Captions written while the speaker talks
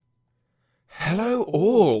Hello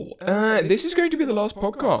all. This is going to be the last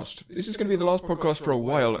podcast. This is going to be the last podcast for a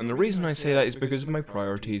while, and the reason I say that is because of my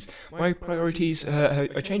priorities. My priorities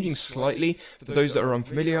are changing slightly. For those that are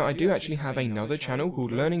unfamiliar, I do actually have another channel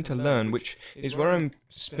called Learning to Learn, which is where I'm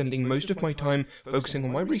spending most of my time focusing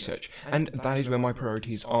on my research, and that is where my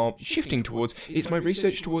priorities are shifting towards. It's my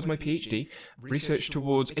research towards my PhD, research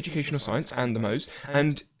towards educational science and the MOS,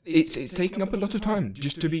 and it's taking up a lot of time,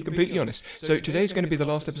 just to be completely honest. So today is going to be the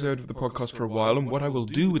last episode of the podcast for a while, and what I will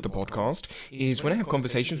do with the podcast is when I have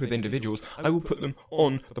conversations with individuals, I will put them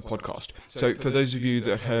on the podcast. So for those of you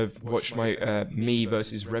that have watched my me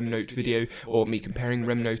versus Remnote video, or me comparing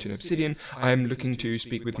Remnote and Obsidian, I am looking to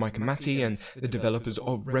speak with Mike and Matty and the developers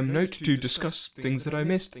of Remnote to discuss things that I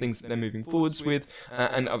missed, things that they're moving forwards with,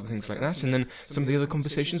 and other things like that. And then some of the other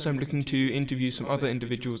conversations, I'm looking to interview some other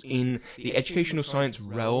individuals in the educational science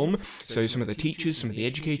realm. So some of the teachers, some of the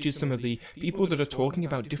educators, some of the people that are talking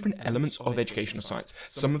about different elements of educational science.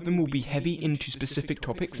 Some of them will be heavy into specific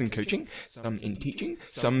topics in coaching, some in teaching,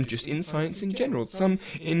 some just in science in general, some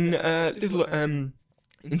in in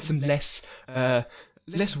some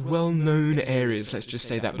less well-known areas, let's just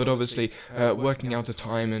say that. But obviously, working out a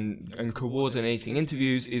time and coordinating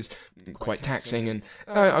interviews is quite taxing, and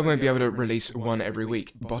I won't be able to release one every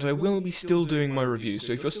week. But I will be still doing my reviews.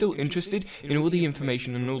 So if you're still interested in all the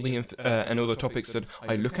information and all the topics that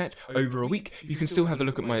I look at over a week, you can still have a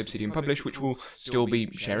look at my Obsidian Publish, which will still be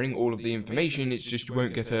sharing all of the information. It's just you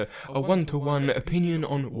won't get a one-to-one opinion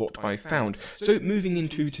on what I found. So moving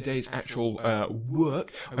into today's actual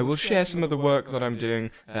work, I will share some of the work that I'm doing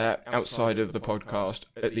outside of the podcast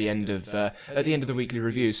at the end of the weekly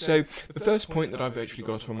reviews. So the first point that I've actually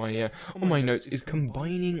got on my notes is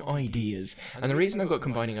combining ideas, and the reason I've got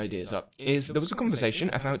combining ideas up is there was a conversation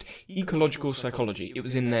about ecological psychology. It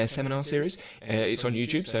was in their seminar series. It's on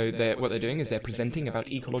YouTube, so what they're doing is they're presenting about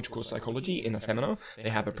ecological psychology in a seminar. They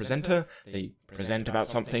have a presenter, they present about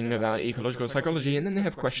something about ecological psychology, and then they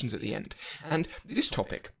have questions at the end. And this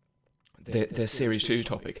topic, the Series 2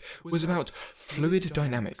 topic, was about fluid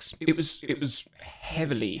dynamics. It was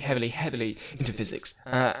heavily into physics,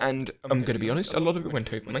 and I'm going to be honest, a lot of it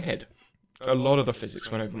went over my head. A lot of the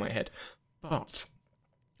physics went over my head, but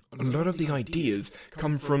a lot of the ideas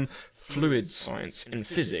come from fluid science and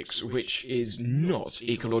physics, which is not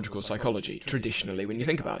ecological psychology, traditionally, when you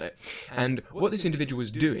think about it. And what this individual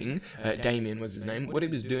was doing, Damien was his name, what he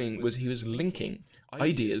was doing was he was linking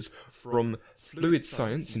ideas from fluid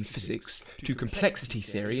science and physics to complexity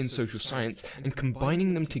theory and social science, and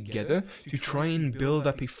combining them together to try and build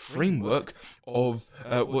up a framework of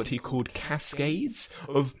what he called cascades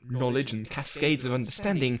of knowledge and cascades of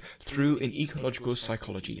understanding through an ecological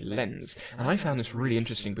psychology lens. And I found this really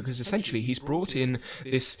interesting because essentially he's brought in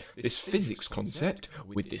this physics concept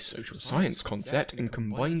with this social science concept and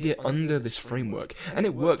combined it under this framework, and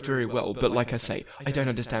it worked very well. But like I say, I don't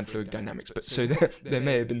understand fluid dynamics, but so there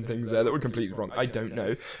may have been things there that were completely wrong. I don't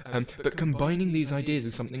know. But combining these ideas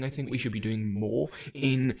is something I think we should be doing more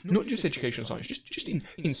in not just educational science, just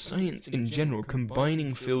in science in general,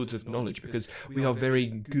 combining fields of knowledge, because we are very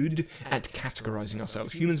good at categorizing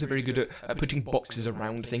ourselves. Humans are very good at putting boxes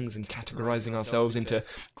around things and categorizing ourselves into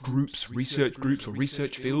groups, research groups, or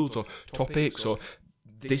research fields, or topics, or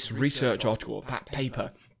this research article, or that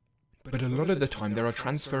paper. But a lot of the time there are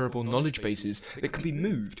transferable knowledge bases that can be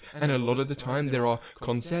moved, and a lot of the time there are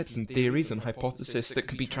concepts and theories and hypotheses that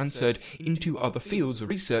can be transferred into other fields of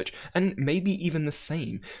research, and maybe even the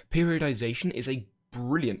same. Periodization is I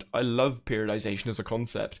love periodization as a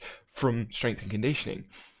concept from strength and conditioning,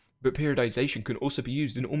 but periodization can also be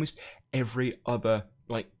used in almost every other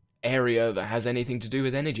area that has anything to do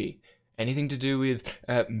with energy. Anything to do with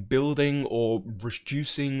building or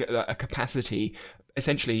reducing a capacity,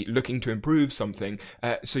 essentially looking to improve something.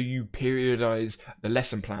 So you periodize the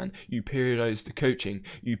lesson plan, you periodize the coaching,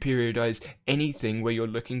 you periodize anything where you're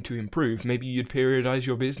looking to improve. Maybe you'd periodize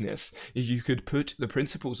your business. You could put the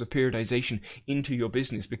principles of periodization into your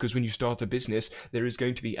business, because when you start a business, there is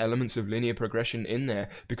going to be elements of linear progression in there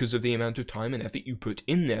because of the amount of time and effort you put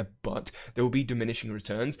in there, but there will be diminishing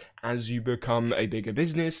returns as you become a bigger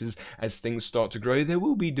business. As things start to grow, there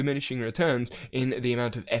will be diminishing returns in the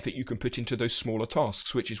amount of effort you can put into those smaller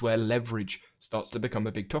tasks, which is where leverage starts to become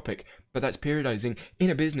a big topic. But that's periodizing in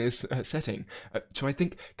a business setting. So I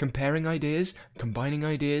think comparing ideas, combining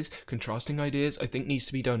ideas, contrasting ideas, I think needs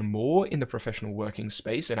to be done more in the professional working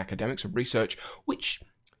space in academics and research, which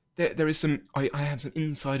there is some, I have some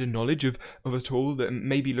insider knowledge of a tool that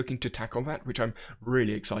may be looking to tackle that, which I'm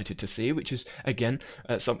really excited to see, which is, again,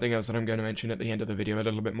 something else that I'm going to mention at the end of the video a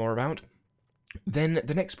little bit more about. Then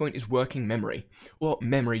the next point is working memory, or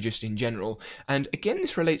memory just in general. And again,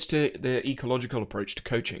 this relates to the ecological approach to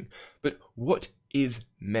coaching. But what is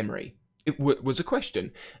memory? It was a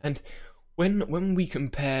question. And when we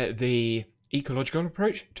compare the ecological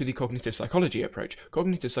approach to the cognitive psychology approach,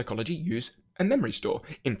 cognitive psychology use a memory store,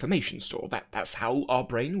 information store. That's how our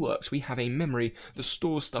brain works. We have a memory that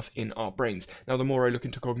stores stuff in our brains. Now, the more I look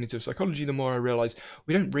into cognitive psychology, the more I realize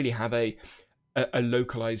we don't really have a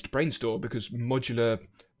localized brain store, because the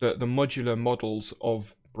modular models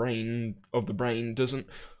of the brain doesn't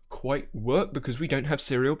quite work, because we don't have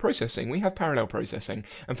serial processing. We have parallel processing.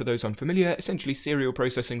 And for those unfamiliar, essentially serial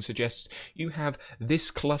processing suggests you have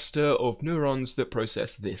this cluster of neurons that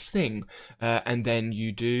process this thing, and then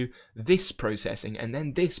you do this processing, and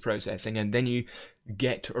then this processing, and then you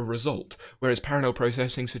get a result. Whereas parallel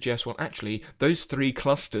processing suggests, well, actually those three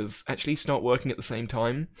clusters actually start working at the same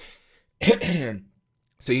time.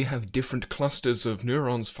 So you have different clusters of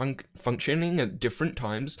neurons functioning at different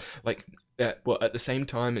times, like at the same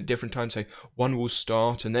time at different times. So one will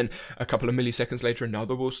start, and then a couple of milliseconds later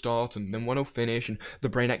another will start, and then one will finish, and the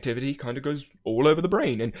brain activity kind of goes all over the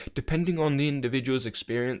brain. And depending on the individual's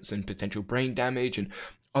experience and potential brain damage and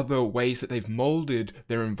other ways that they've molded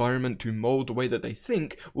their environment to mold the way that they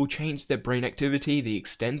think, will change their brain activity, the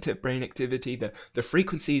extent of brain activity, the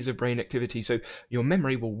frequencies of brain activity. So your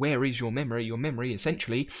memory, well, where is your memory? Your memory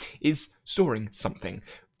essentially is storing something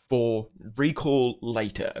for recall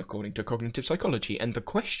later, according to cognitive psychology. And the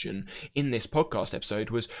question in this podcast episode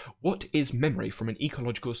was, what is memory from an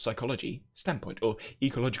ecological psychology standpoint, or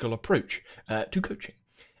ecological approach to coaching?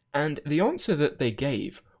 And the answer that they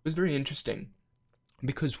gave was very interesting,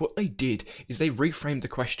 because what they did is they reframed the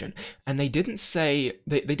question, and they didn't say,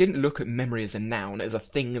 they didn't look at memory as a noun, as a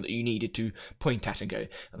thing that you needed to point at and go,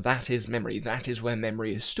 that is memory, that is where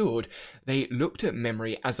memory is stored. They looked at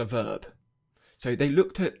memory as a verb. So they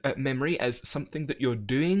looked at memory as something that you're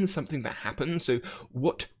doing, something that happens. So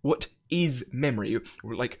what is memory?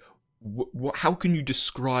 Like, how can you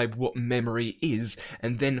describe what memory is?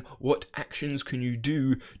 And then what actions can you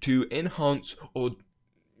do to enhance or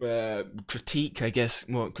critique, I guess.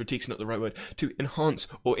 Well, critique's not the right word. To enhance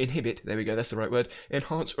or inhibit, there we go, that's the right word.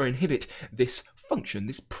 Enhance or inhibit this function,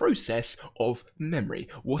 this process of memory.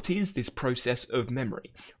 What is this process of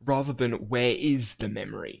memory? Rather than where is the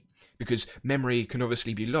memory? Because memory can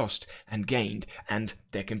obviously be lost and gained, and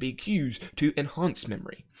there can be cues to enhance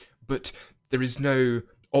memory. But there is no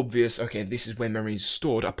obvious, okay, this is where memory is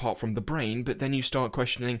stored apart from the brain. But then you start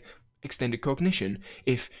questioning extended cognition.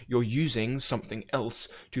 If you're using something else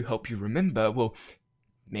to help you remember, well,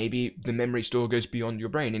 maybe the memory store goes beyond your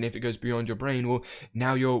brain. And if it goes beyond your brain, well,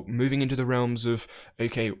 now you're moving into the realms of,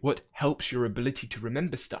 okay, what helps your ability to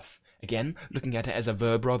remember stuff? Again, looking at it as a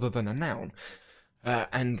verb rather than a noun.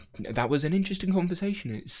 And that was an interesting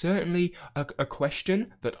conversation. It's certainly a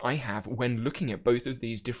question that I have when looking at both of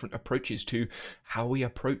these different approaches to how we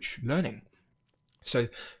approach learning. So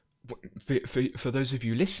for those of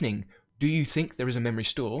you listening, do you think there is a memory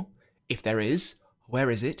store? If there is,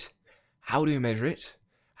 where is it? How do you measure it?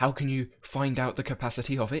 How can you find out the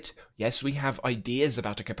capacity of it? Yes, we have ideas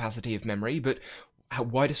about a capacity of memory, but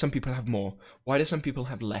why do some people have more? Why do some people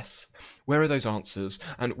have less? Where are those answers?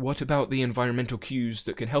 And what about the environmental cues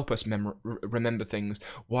that can help us remember things?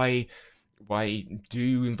 Why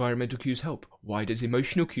do environmental cues help? Why does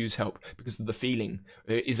emotional cues help? Because of the feeling.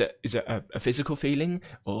 Is it a physical feeling,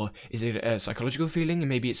 or is it a psychological feeling? And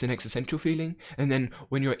maybe it's an existential feeling. And then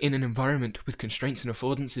when you're in an environment with constraints and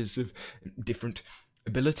affordances of different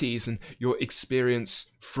abilities, and your experience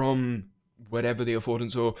from whatever the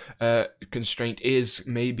affordance or constraint is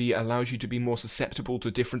maybe allows you to be more susceptible to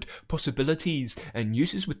different possibilities and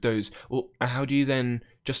uses with those. Well, how do you then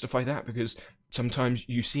justify that? Because sometimes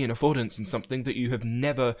you see an affordance in something that you have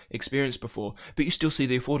never experienced before, but you still see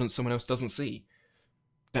the affordance someone else doesn't see.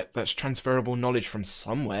 That's transferable knowledge from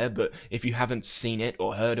somewhere, but if you haven't seen it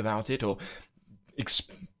or heard about it or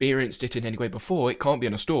experienced it in any way before, it can't be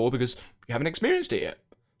in a store because you haven't experienced it yet.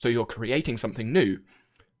 So you're creating something new.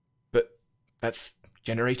 That's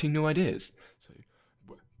generating new ideas. So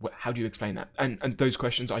how do you explain that? And those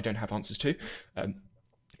questions I don't have answers to.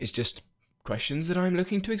 It's just questions that I'm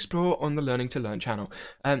looking to explore on the Learning to Learn channel.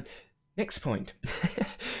 Next point.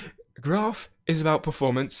 Graph is about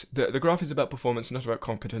performance. The graph is about performance, not about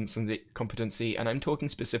competency, and I'm talking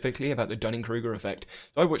specifically about the Dunning-Kruger effect.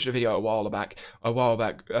 So I watched a video a while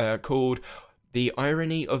back called The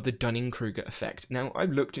irony of the Dunning-Kruger effect. Now,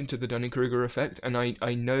 I've looked into the Dunning-Kruger effect, and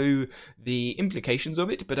I know the implications of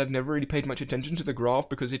it, but I've never really paid much attention to the graph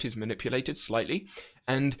because it is manipulated slightly,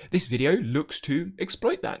 and this video looks to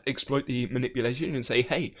exploit the manipulation, and say,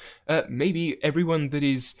 hey, maybe everyone that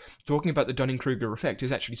is talking about the Dunning-Kruger effect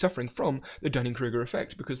is actually suffering from the Dunning-Kruger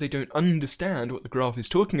effect because they don't understand what the graph is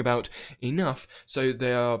talking about enough, so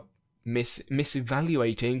they are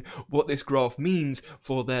misevaluating what this graph means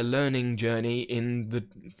for their learning journey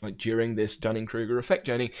during this Dunning-Kruger effect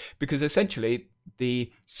journey, because essentially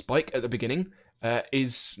the spike at the beginning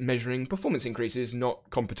is measuring performance increases, not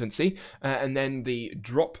competency, and then the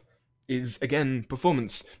drop is again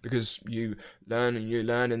performance, because you learn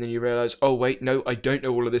and then you realize, oh wait, no, I don't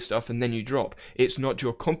know all of this stuff, and then you drop. It's not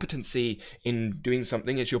your competency in doing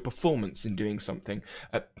something, it's your performance in doing something.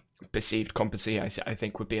 Perceived competency, I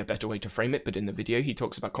think, would be a better way to frame it, but in the video he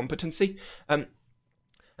talks about competency. And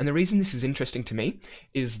the reason this is interesting to me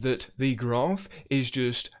is that the graph is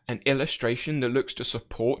just an illustration that looks to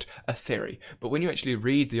support a theory. But when you actually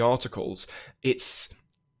read the articles, it's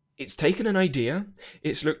taken an idea,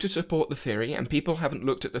 it's looked to support the theory, and people haven't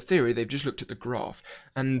looked at the theory, they've just looked at the graph.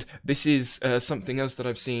 And this is something else that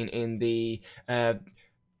I've seen in the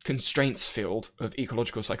constraints field of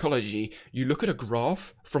ecological psychology. You look at a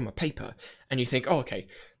graph from a paper and you think, oh, okay,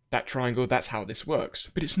 that triangle, that's how this works.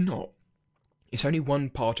 But it's not. It's only one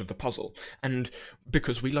part of the puzzle. And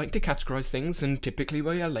because we like to categorize things, and typically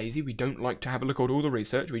we are lazy, we don't like to have a look at all the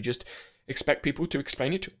research, we just expect people to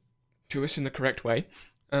explain it to us in the correct way.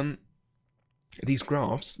 These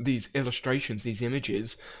graphs, these illustrations, these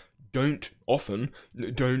images don't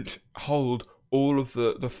hold all of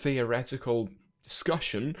the theoretical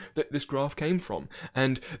discussion that this graph came from.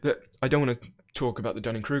 And that I don't want to talk about the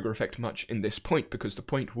Dunning-Kruger effect much in this point, because the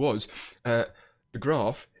point was the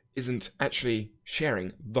graph isn't actually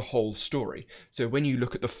sharing the whole story. So when you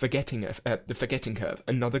look at the forgetting curve,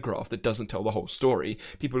 another graph that doesn't tell the whole story,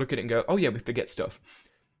 people look at it and go, oh yeah, we forget stuff.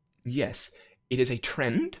 Yes, it is a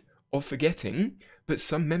trend of forgetting, but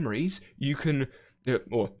some memories you can,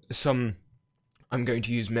 or some, I'm going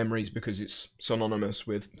to use memories because it's synonymous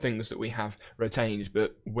with things that we have retained,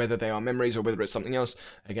 but whether they are memories or whether it's something else,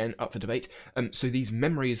 again, up for debate. So these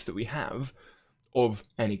memories that we have of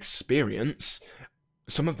an experience,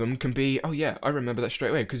 some of them can be, oh yeah, I remember that straight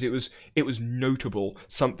away because it was notable.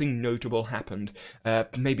 Something notable happened.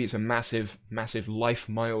 Maybe it's a massive life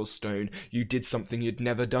milestone. You did something you'd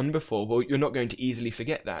never done before. Well, you're not going to easily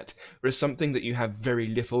forget that. Whereas something that you have very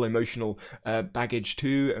little emotional baggage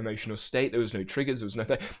to, emotional state, there was no triggers, there was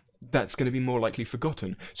nothing, that's going to be more likely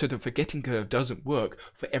forgotten. So the forgetting curve doesn't work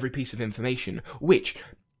for every piece of information, which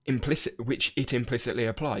it implicitly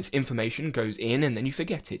applies. Information goes in and then you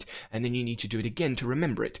forget it, and then you need to do it again to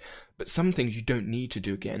remember it. But some things you don't need to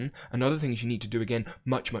do again, and other things you need to do again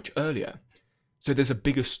much earlier. So there's a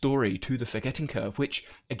bigger story to the forgetting curve, which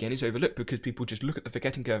again is overlooked because people just look at the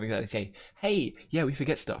forgetting curve and they say, hey, yeah, we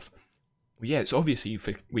forget stuff. Well, yeah, it's obvious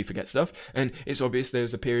we forget stuff, and it's obvious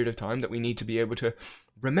there's a period of time that we need to be able to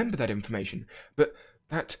remember that information. But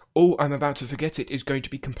that, oh, I'm about to forget it, is going to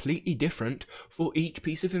be completely different for each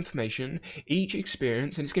piece of information, each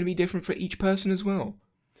experience, and it's going to be different for each person as well.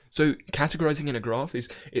 So categorizing in a graph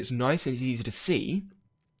it's nice and it's easy to see,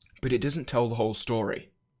 but it doesn't tell the whole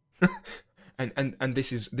story. And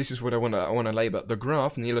this is what I want to labor. The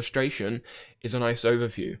graph and the illustration is a nice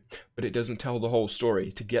overview, but it doesn't tell the whole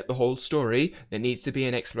story. To get the whole story, there needs to be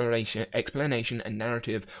an explanation, a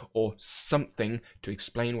narrative, or something to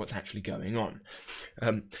explain what's actually going on.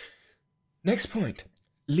 Next point.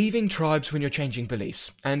 Leaving tribes when you're changing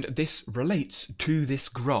beliefs. And this relates to this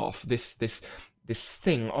graph, this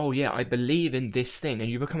thing. Oh yeah, I believe in this thing, and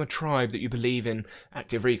you become a tribe that you believe in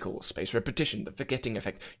active recall, spaced repetition, the forgetting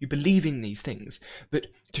effect. You believe in these things, but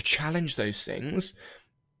to challenge those things,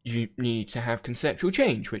 you need to have conceptual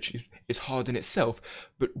change, which is hard in itself.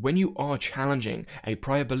 But when you are challenging a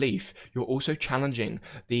prior belief, you're also challenging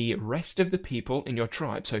the rest of the people in your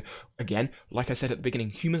tribe. So again, like I said at the beginning,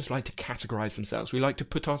 humans like to categorize themselves. We like to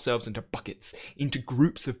put ourselves into buckets, into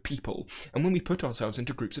groups of people. And when we put ourselves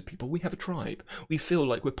into groups of people, we have a tribe. We feel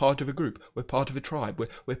like we're part of a group, we're part of a tribe,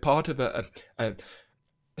 we're part of a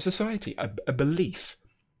society, a belief.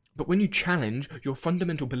 But when you challenge your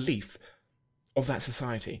fundamental belief of that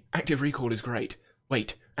society, active recall is great.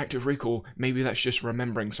 Wait, active recall, maybe that's just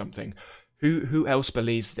remembering something. Who else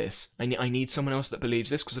believes this? I need someone else that believes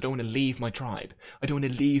this because I don't want to leave my tribe. I don't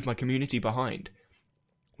want to leave my community behind.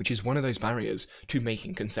 Which is one of those barriers to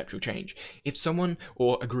making conceptual change. If someone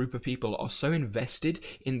or a group of people are so invested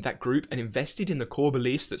in that group and invested in the core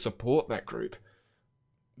beliefs that support that group,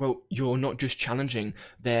 well, you're not just challenging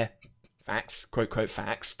their facts, quote, quote,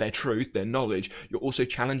 facts, their truth, their knowledge, you're also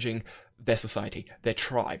challenging their society, their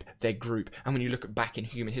tribe, their group. And when you look back in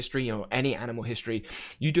human history or any animal history,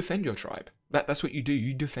 you defend your tribe. That's what you do.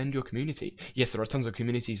 You defend your community. Yes, there are tons of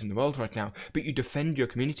communities in the world right now, but you defend your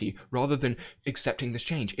community rather than accepting this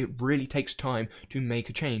change. It really takes time to make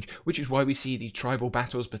a change, which is why we see these tribal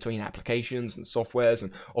battles between applications and softwares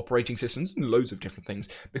and operating systems and loads of different things,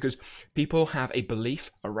 because people have a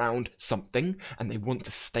belief around something and they want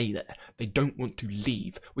to stay there. They don't want to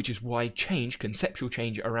leave, which is why change, conceptual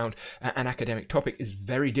change around an academic topic is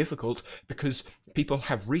very difficult, because people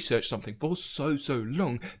have researched something for so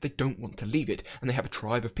long, they don't want to leave it, and they have a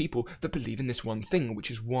tribe of people that believe in this one thing, which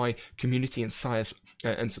is why community and science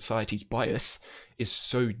and society's bias is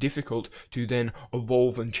so difficult to then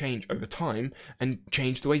evolve and change over time and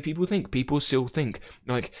change the way people think. People still think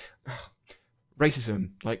like racism,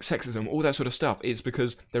 like sexism, all that sort of stuff is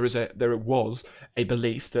because there was a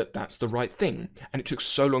belief that that's the right thing, and it took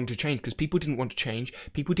so long to change because people didn't want to change.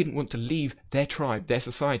 People didn't want to leave their tribe, their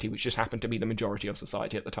society, which just happened to be the majority of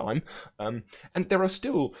society at the time. And there are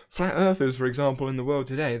still flat earthers, for example, in the world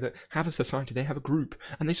today that have a society, they have a group,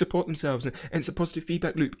 and they support themselves, and it's a positive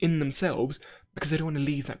feedback loop in themselves because they don't want to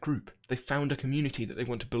leave that group. They found a community that they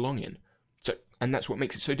want to belong in. So, and that's what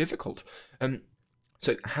makes it so difficult.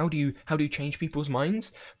 So how do you change people's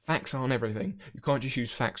minds? Facts aren't everything. You can't just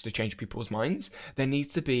use facts to change people's minds. There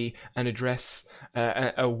needs to be an address,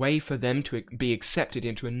 a way for them to be accepted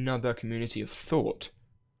into another community of thought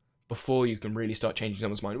before you can really start changing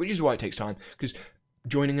someone's mind, which is why it takes time, because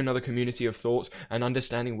joining another community of thought and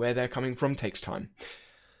understanding where they're coming from takes time.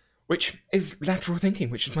 Which is lateral thinking,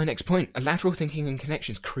 which is my next point. Lateral thinking and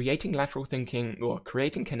connections. Creating lateral thinking, or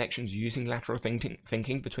creating connections using lateral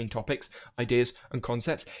thinking between topics, ideas, and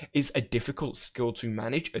concepts is a difficult skill to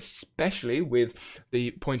manage, especially with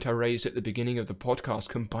the point I raised at the beginning of the podcast,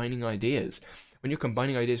 combining ideas. When you're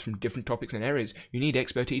combining ideas from different topics and areas, you need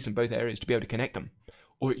expertise in both areas to be able to connect them.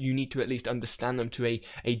 Or you need to at least understand them to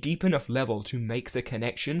a deep enough level to make the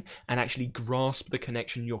connection and actually grasp the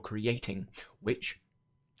connection you're creating, which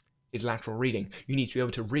is lateral reading. You need to be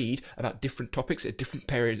able to read about different topics at different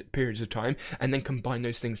periods of time and then combine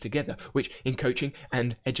those things together, which in coaching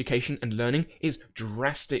and education and learning is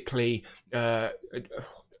drastically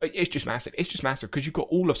it's just massive. It's just massive because you've got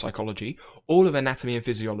all of psychology, all of anatomy and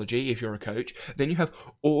physiology if you're a coach, then you have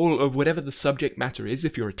all of whatever the subject matter is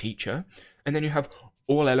if you're a teacher, and then you have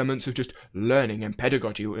all elements of just learning and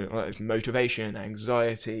pedagogy, motivation,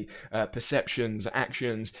 anxiety, perceptions,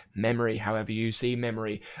 actions, memory, however you see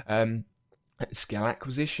memory, skill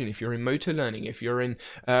acquisition, if you're in motor learning, if you're in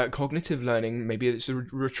cognitive learning, maybe it's a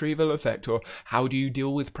retrieval effect, or how do you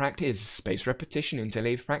deal with practice, spaced repetition,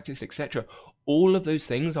 interleaved practice, etc. All of those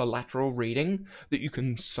things are lateral reading that you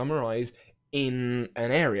can summarize in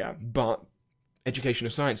an area, but education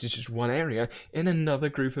of science is just one area in another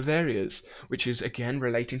group of areas, which is again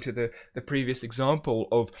relating to the previous example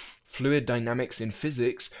of fluid dynamics in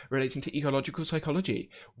physics relating to ecological psychology.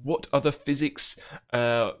 What other physics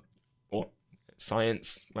or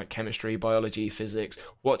science, like chemistry, biology, physics,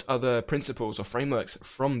 what other principles or frameworks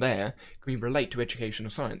from there can we relate to educational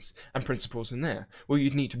science and principles in there? Well,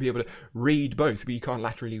 you'd need to be able to read both, but you can't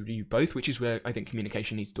laterally read both, which is where I think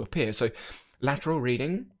communication needs to appear. So lateral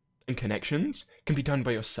reading and connections can be done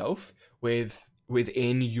by yourself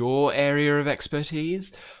within your area of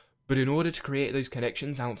expertise, but in order to create those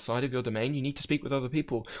connections outside of your domain, you need to speak with other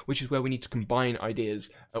people, which is where we need to combine ideas,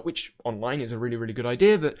 which online is a really, really good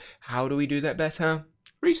idea, but how do we do that better?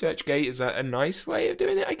 ResearchGate is a nice way of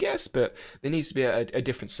doing it, I guess, but there needs to be a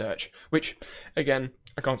different search, which, again,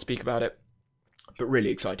 I can't speak about it, but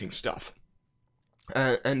really exciting stuff.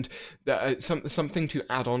 And something to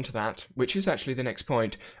add on to that, which is actually the next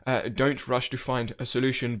point, don't rush to find a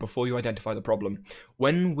solution before you identify the problem.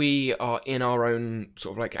 When we are in our own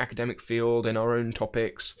sort of like academic field, in our own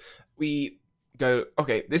topics, we go,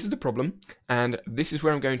 okay, this is the problem, and this is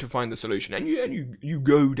where I'm going to find the solution. And you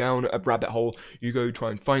go down a rabbit hole. You go try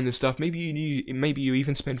and find this stuff. Maybe you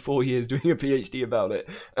even spend 4 years doing a PhD about it,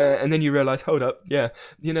 and then you realize, hold up, yeah,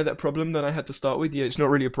 you know that problem that I had to start with. Yeah, it's not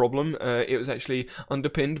really a problem. It was actually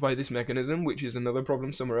underpinned by this mechanism, which is another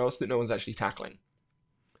problem somewhere else that no one's actually tackling.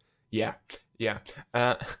 Yeah.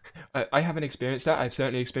 I haven't experienced that. I've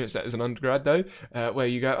certainly experienced that as an undergrad, though, where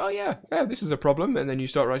you go, oh yeah, this is a problem, and then you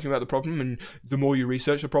start writing about the problem, and the more you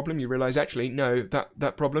research the problem, you realize, actually, no,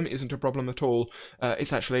 that problem isn't a problem at all.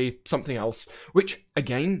 It's actually something else, which,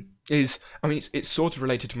 again, is, I mean, it's sort of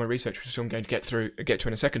related to my research, which I'm going to get to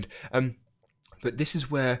in a second, but this is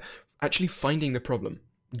where actually finding the problem,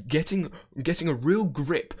 getting a real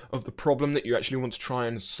grip of the problem that you actually want to try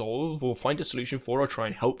and solve or find a solution for or try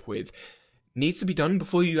and help with, needs to be done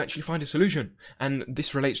before you actually find a solution. And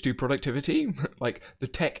this relates to productivity, like the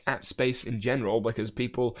tech app space in general, because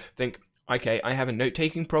people think, okay, I have a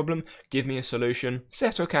note-taking problem, give me a solution,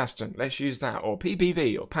 Zettelkasten, let's use that, or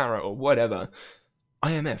PPV, or Parrot, or whatever,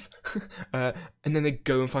 IMF. And then they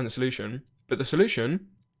go and find the solution, but the solution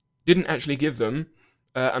didn't actually give them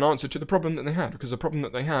an answer to the problem that they had, because the problem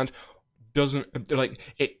that they had doesn't, like,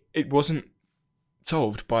 it wasn't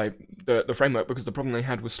solved by the framework, because the problem they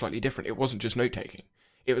had was slightly different. It wasn't just note-taking.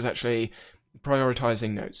 It was actually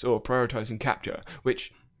prioritizing notes, or prioritizing capture,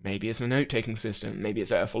 which maybe it's a note-taking system, maybe it's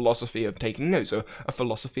a philosophy of taking notes, or a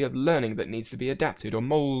philosophy of learning that needs to be adapted or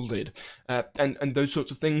molded, and those sorts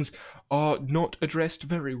of things are not addressed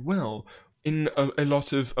very well in a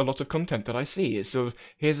lot of content that I see. It's sort of,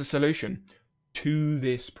 here's a solution to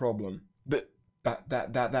this problem, but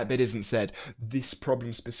that bit isn't said. This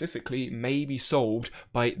problem specifically may be solved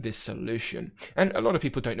by this solution, and a lot of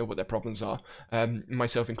people don't know what their problems are,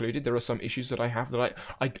 myself included. There are some issues that I have that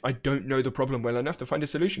I don't know the problem well enough to find a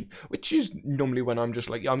solution, which is normally when I'm just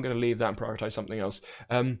like, yeah, I'm going to leave that and prioritize something else,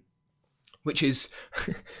 which is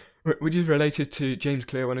which is related to James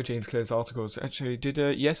Clear, one of James Clear's articles. Actually,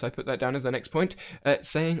 yes, I put that down as the next point.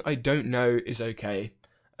 Saying I don't know is okay.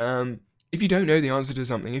 If you don't know the answer to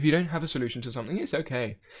something, if you don't have a solution to something, it's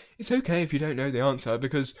okay. It's okay if you don't know the answer,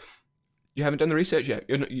 because you haven't done the research yet.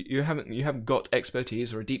 You haven't got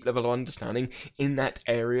expertise or a deep level of understanding in that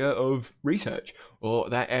area of research, or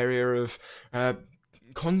that area of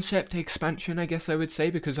concept expansion, I guess I would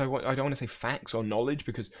say, because I don't want to say facts or knowledge,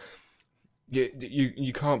 because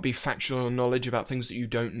you can't be factual knowledge about things that you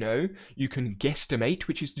don't know. You can guesstimate,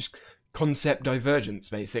 which is just concept divergence,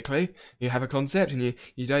 basically. You have a concept and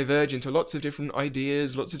you diverge into lots of different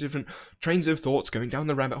ideas, lots of different trains of thoughts, going down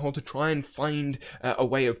the rabbit hole to try and find a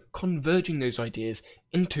way of converging those ideas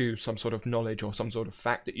into some sort of knowledge or some sort of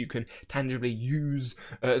fact that you can tangibly use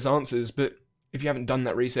as answers. But if you haven't done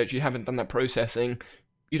that research, you haven't done that processing,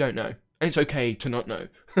 you don't know. And it's okay to not know.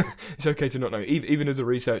 It's okay to not know, even as a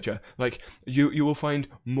researcher. Like, you will find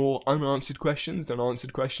more unanswered questions than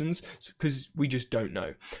answered questions, because we just don't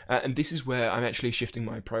know. And this is where I'm actually shifting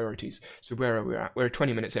my priorities. So where are we at? We're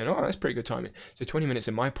 20 minutes in. Oh, that's pretty good timing. So 20 minutes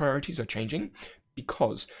in, my priorities are changing,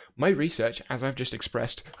 because my research, as I've just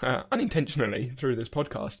expressed unintentionally through this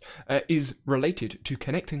podcast, is related to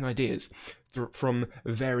connecting ideas from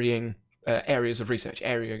varying areas of research,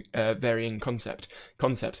 varying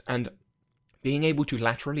concepts, and being able to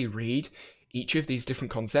laterally read each of these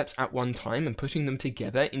different concepts at one time and putting them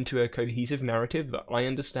together into a cohesive narrative that I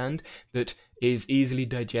understand, that is easily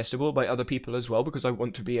digestible by other people as well, because I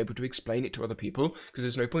want to be able to explain it to other people, because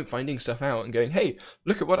there's no point finding stuff out and going, hey,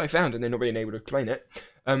 look at what I found, and then not being able to explain it.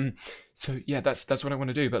 So yeah, that's what I want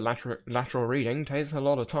to do, but lateral reading takes a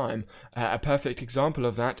lot of time. A perfect example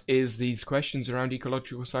of that is these questions around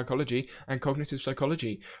ecological psychology and cognitive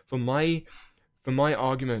psychology. For my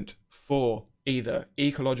argument for either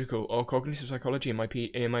ecological or cognitive psychology in my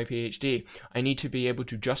PhD, I need to be able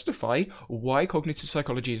to justify why cognitive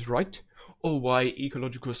psychology is right, or why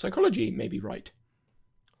ecological psychology may be right.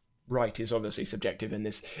 Right is obviously subjective in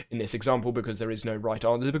this example, because there is no right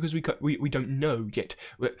answer, because we don't know yet.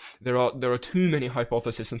 There are too many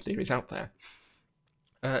hypotheses and theories out there.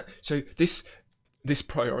 So this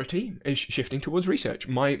priority is shifting towards research.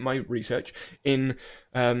 My research in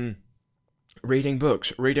reading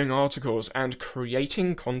books, reading articles, and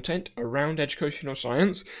creating content around educational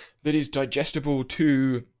science that is digestible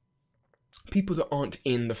to people that aren't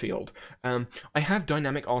in the field. I have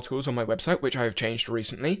dynamic articles on my website, which I have changed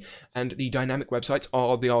recently, and the dynamic websites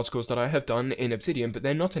are the articles that I have done in Obsidian, but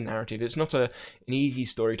they're not a narrative. It's not an easy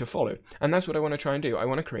story to follow, and that's what I want to try and do. I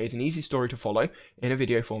want to create an easy story to follow in a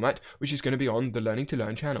video format, which is going to be on the Learning to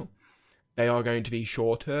Learn channel. They are going to be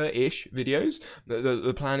shorter-ish videos.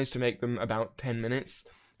 The plan is to make them about 10 minutes,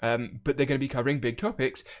 but they're going to be covering big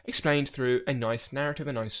topics explained through a nice narrative,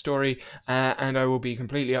 a nice story, and I will be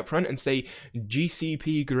completely upfront and say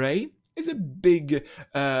GCP Grey is a big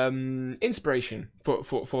inspiration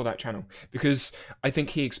for that channel, because I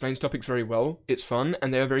think he explains topics very well. It's fun,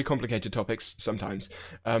 and they are very complicated topics sometimes,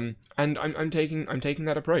 and I'm taking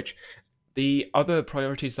that approach. The other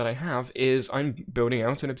priorities that I have is I'm building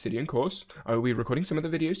out an Obsidian course. I will be recording some of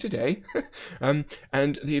the videos today.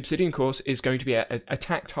 And the Obsidian course is going to be a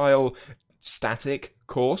tactile static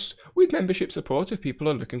course with membership support if people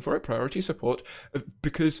are looking for it, priority support,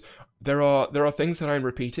 because there are things that I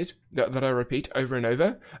repeat over and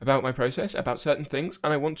over about my process, about certain things,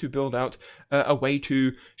 and I want to build out a way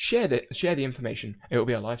to share the information. It will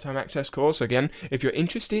be a lifetime access course. Again, if you're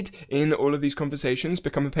interested in all of these conversations,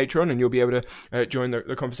 become a patron and you'll be able to join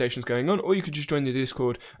the conversations going on, or you could just join the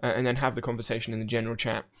Discord and then have the conversation in the general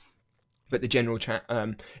chat. But the general chat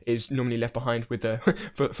is normally left behind with the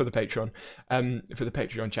for the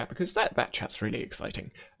Patreon chat, because that chat's really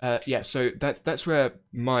exciting. So that's where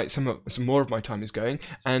some more of my time is going,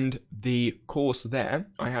 and the course there,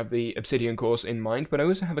 I have the Obsidian course in mind, but I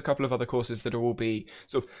also have a couple of other courses that will be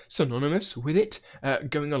sort of synonymous with it,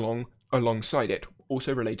 going alongside it,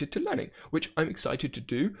 also related to learning, which I'm excited to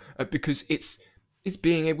do because it's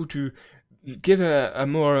being able to give a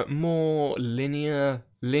more linear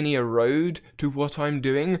road to what I'm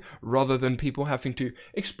doing, rather than people having to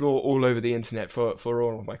explore all over the internet for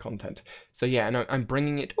all of my content. So yeah, and I'm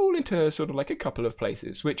bringing it all into sort of like a couple of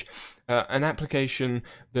places, which an application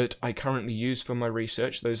that I currently use for my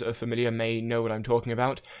research, those that are familiar may know what I'm talking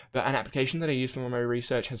about, but an application that I use for my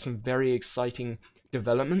research has some very exciting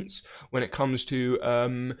developments when it comes to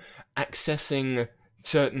accessing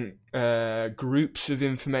certain groups of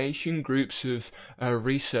information, groups of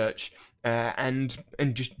research, and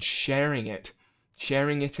just sharing it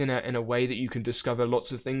in a way that you can discover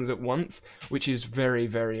lots of things at once, which is very,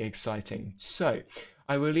 very exciting. So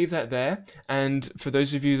I will leave that there, and for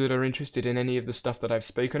those of you that are interested in any of the stuff that I've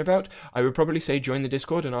spoken about, I would probably say join the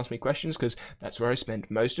Discord and ask me questions, because that's where I spend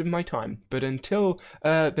most of my time. But until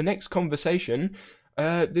the next conversation,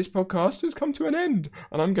 this podcast has come to an end,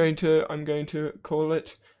 and I'm going to call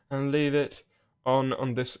it and leave it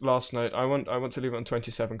on this last note. I want to leave it on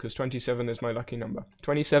 27, because 27 is my lucky number.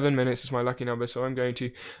 27 minutes is my lucky number, so I'm going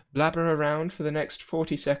to blabber around for the next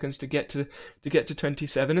 40 seconds to get to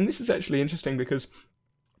 27. And this is actually interesting, because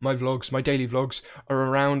my daily vlogs are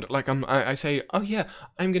around, like, I say, oh yeah,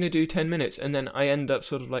 I'm going to do 10 minutes, and then I end up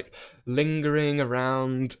sort of like lingering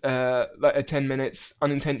around like 10 minutes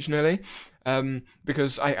unintentionally,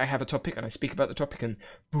 because I have a topic and I speak about the topic, and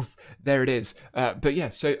poof, there it is. But yeah,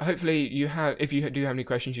 so hopefully if you do have any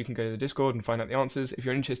questions, you can go to the Discord and find out the answers. If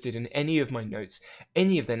you're interested in any of my notes,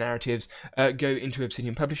 any of the narratives, go into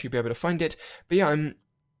Obsidian Publish, you'll be able to find it. But yeah,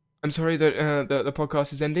 I'm sorry that the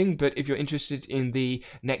podcast is ending, but if you're interested in the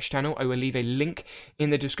next channel, I will leave a link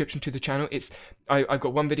in the description to the channel. I've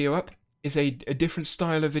got one video up. It's a different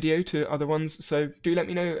style of video to other ones, so do let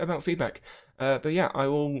me know about feedback. But yeah, I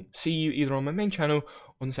will see you either on my main channel or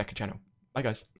on the second channel. Bye guys.